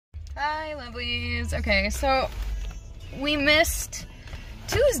Bye, lovelies. Okay, so we missed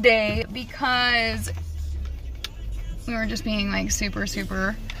Tuesday because we were just being like super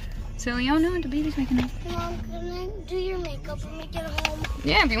silly. Oh no, the baby's making up. Mom, can I do your makeup when we get home?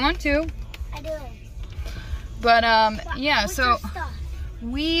 Yeah, if you want to. I do. But yeah, What's so your stuff?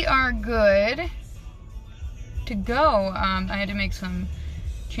 we are good to go. I had to make some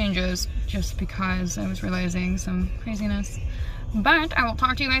changes just because I was realizing some craziness. But I will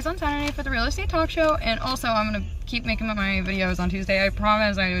talk to you guys on Saturday for the real estate talk show, and also I'm gonna keep making my videos on Tuesday. I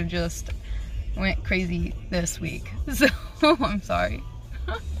promise I just went crazy this week, so I'm sorry.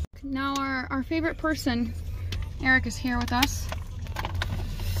 Now our favorite person, Eric, is here with us.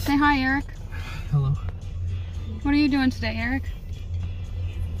 Say hi, Eric. Hello. What are you doing today, Eric?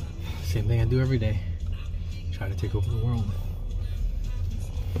 Same thing I do every day. Try to take over the world.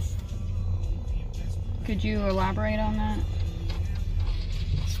 Could you elaborate on that?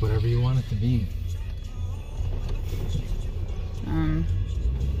 It's whatever you want it to be.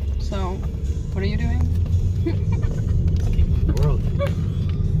 So, what are you doing? Take over the world.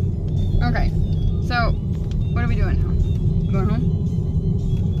 Okay, so, what are we doing now? Going home?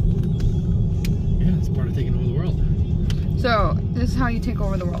 Yeah, it's part of taking over the world. So, this is how you take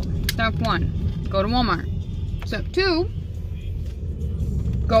over the world. Step 1, go to Walmart. Step 2,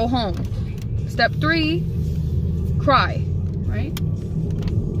 go home. Step 3, cry, right?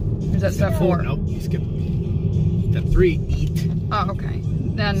 Or is that step 4? Nope, you skip. Step 3, eat. Oh, okay.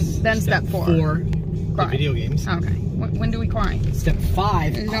 Then step 4. 4, cry. play video games. Okay. When do we cry? Step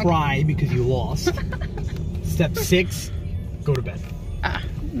 5, cry because you lost. Step 6, go to bed. Ah,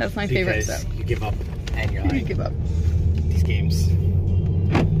 that's my favorite Because step. you give up and you're like, You give up. these games.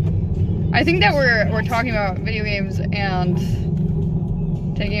 I think that we're talking about video games and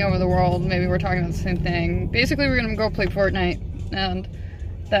taking over the world. Maybe we're talking about the same thing. Basically, we're gonna go play Fortnite, and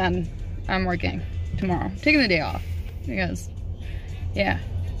then I'm working tomorrow. Taking the day off because, yeah,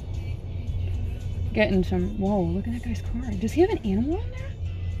 getting some. Whoa! Look at that guy's car. Does he have an animal on there?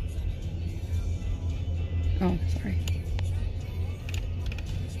 Oh, sorry.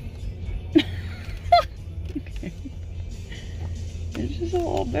 Okay. It's just a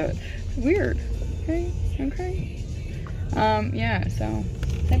little bit weird. Okay. Okay. Yeah, so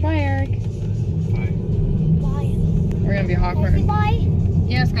say bye, Eric. Bye. Bye. We're gonna be awkward. Bye.